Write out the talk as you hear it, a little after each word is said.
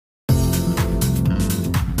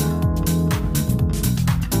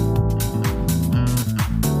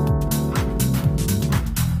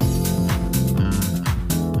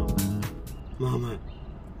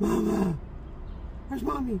Mama! Where's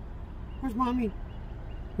mommy? Where's mommy?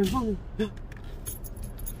 Where's mommy?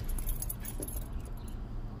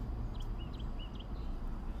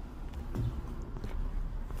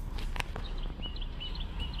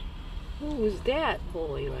 Who was that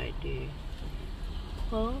boy right there?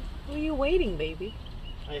 Huh? Who are you waiting, baby?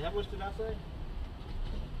 Hey, how much did I say?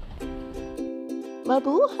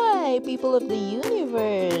 Mabuhay, people of the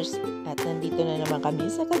universe! At nandito na naman kami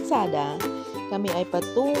sa kalsada. Kami ay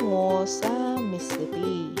patungo sa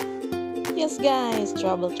Mississippi. Yes guys,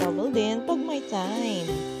 trouble din pag may time.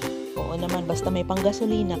 Oo naman, basta may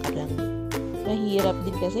panggasolina ka lang. Mahirap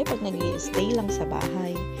din kasi pag nag-i-stay lang sa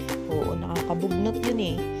bahay. Oo, nakakabugnot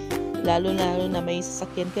yun eh. Lalo na may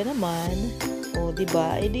sasakyan ka naman. O,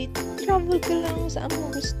 diba? E di, travel ka lang saan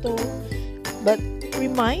mo gusto. But,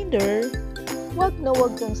 reminder, wag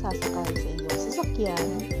kang sasakay sa iyong sasakyan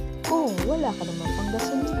kung wala ka naman pang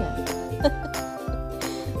gasolina.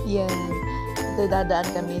 Yan. Ito,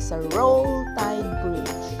 dadaan kami sa Roll Tide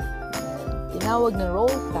Bridge. Yan. Tinawag na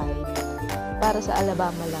Roll Tide para sa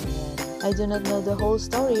Alabama lang yan. I do not know the whole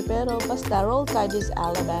story, pero basta Roll Tide is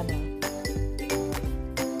Alabama.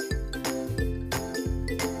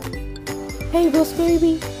 Hey, boss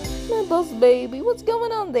baby. My boss baby, what's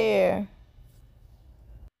going on there?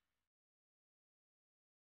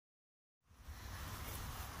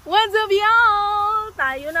 What's up, y'all?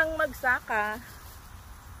 Tayo nang magsaka.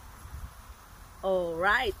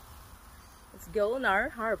 Alright. Let's go on our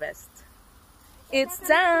harvest. It's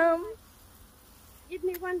time. Give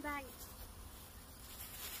me one bag.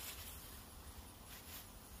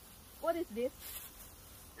 What is this?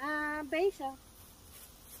 Basil.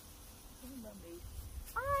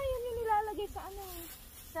 Ay, yan yung nilalagay sa ano?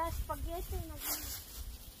 Sa spaghetti.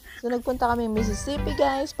 So, nagpunta kami Mississippi,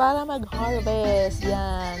 guys, para mag-harvest.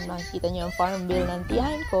 Yan, makikita nyo yung farm bill ng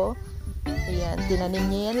tiyahin ko. Ayan,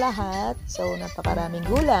 tinanim niya yan lahat. So, napakaraming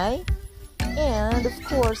gulay. And, of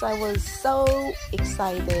course, I was so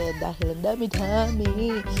excited dahil ang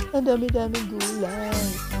dami-daming gulay.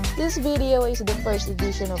 This video is the first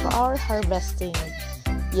edition of our harvesting.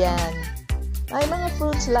 Yan. May mga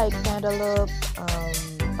fruits like cantaloupe,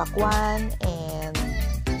 pakwan, and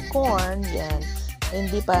corn. Yan.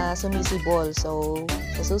 Hindi pa sumisibol. So,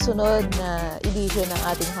 sa susunod na edition ng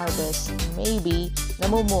ating harvest, maybe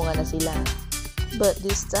namumunga na sila. But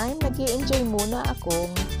this time, nag-i-enjoy muna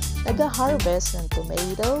akong nag-harvest ng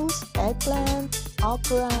tomatoes, eggplant,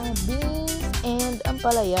 okra, beans, and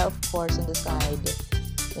ampalaya, of course, on the side.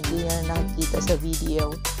 Hindi na nakikita sa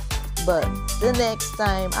video. But the next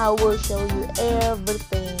time, I will show you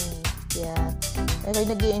everything. Yeah. Kaya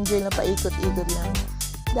nag-i-enjoy na paikot-ikot lang.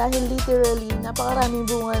 Dahil literally, napakaraming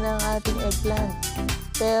bunga ng ating eggplant.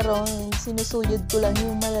 Pero, sinusuyod ko lang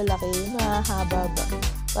yung malalaki, mahaba ba?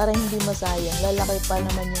 Para hindi masayang. Lalaki pa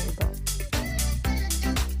naman yung iba.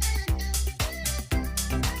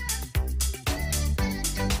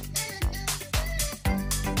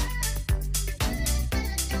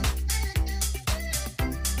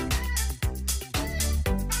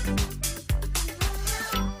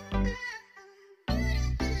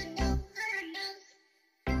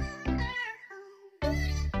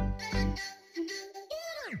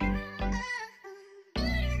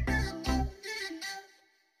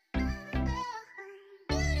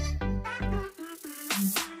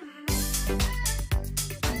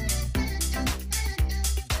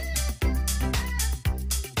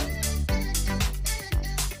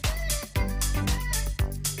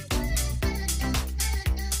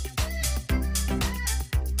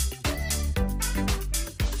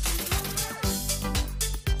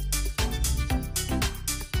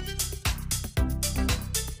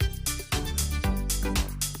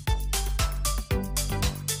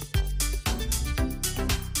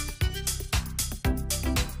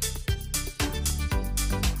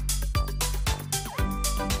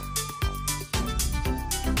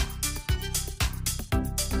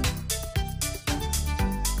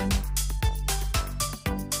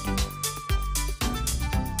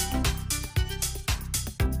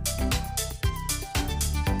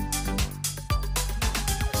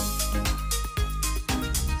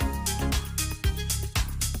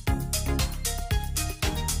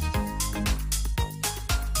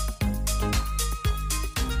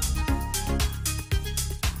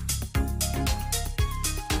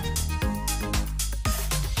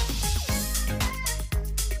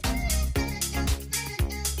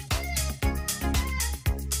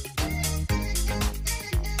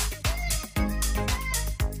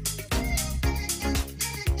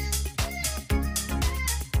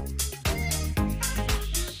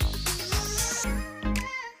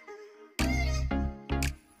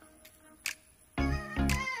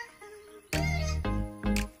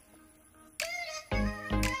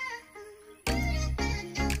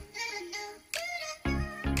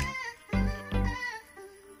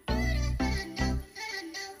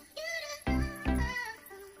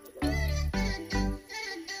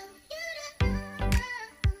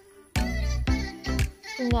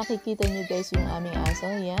 Kung nakikita niyo guys yung aming aso,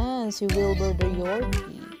 yan, si Wilbur the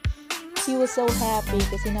Yorkie. He was so happy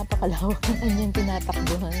kasi napakalawak ng kanyang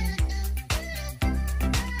tinatakbuhan.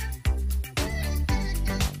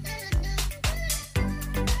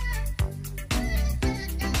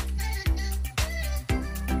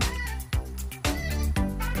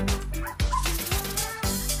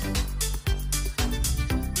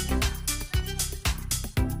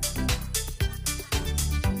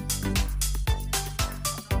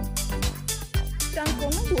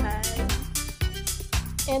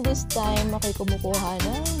 And this time, ako'y kumukuha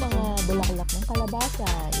ng mga bulaklak ng kalabasa.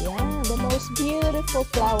 Yan, the most beautiful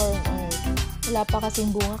flower on earth. Wala pa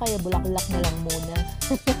kasing bunga, kaya bulaklak na lang muna.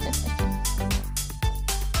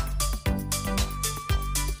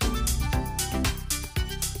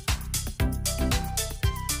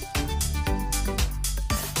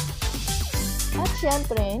 At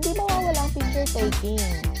syempre, hindi mawawalang picture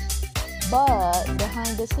taking. But,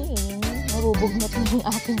 behind the scene, nabubugnot na yung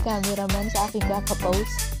aking cameraman sa aking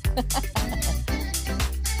kakapost.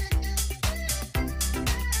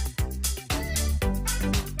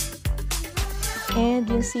 And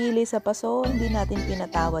yung sili sa paso, hindi natin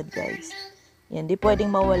pinatawad guys. Yan, di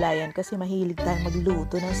pwedeng mawala yan kasi mahilig tayo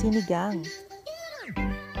magluto ng sinigang.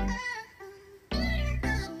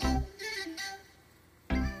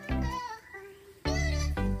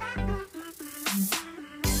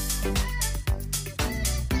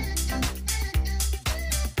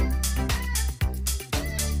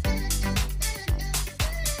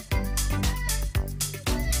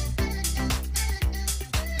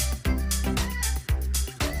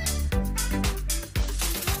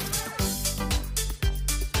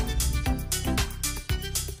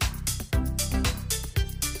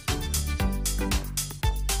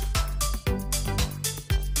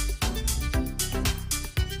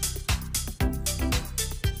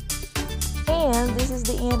 And this is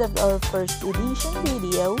the end of our first edition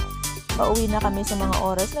video. Pauwi na kami sa mga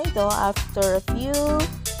oras na ito after a few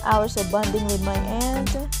hours of bonding with my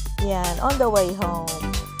aunt. Yan, on the way home.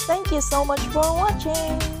 Thank you so much for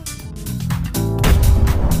watching!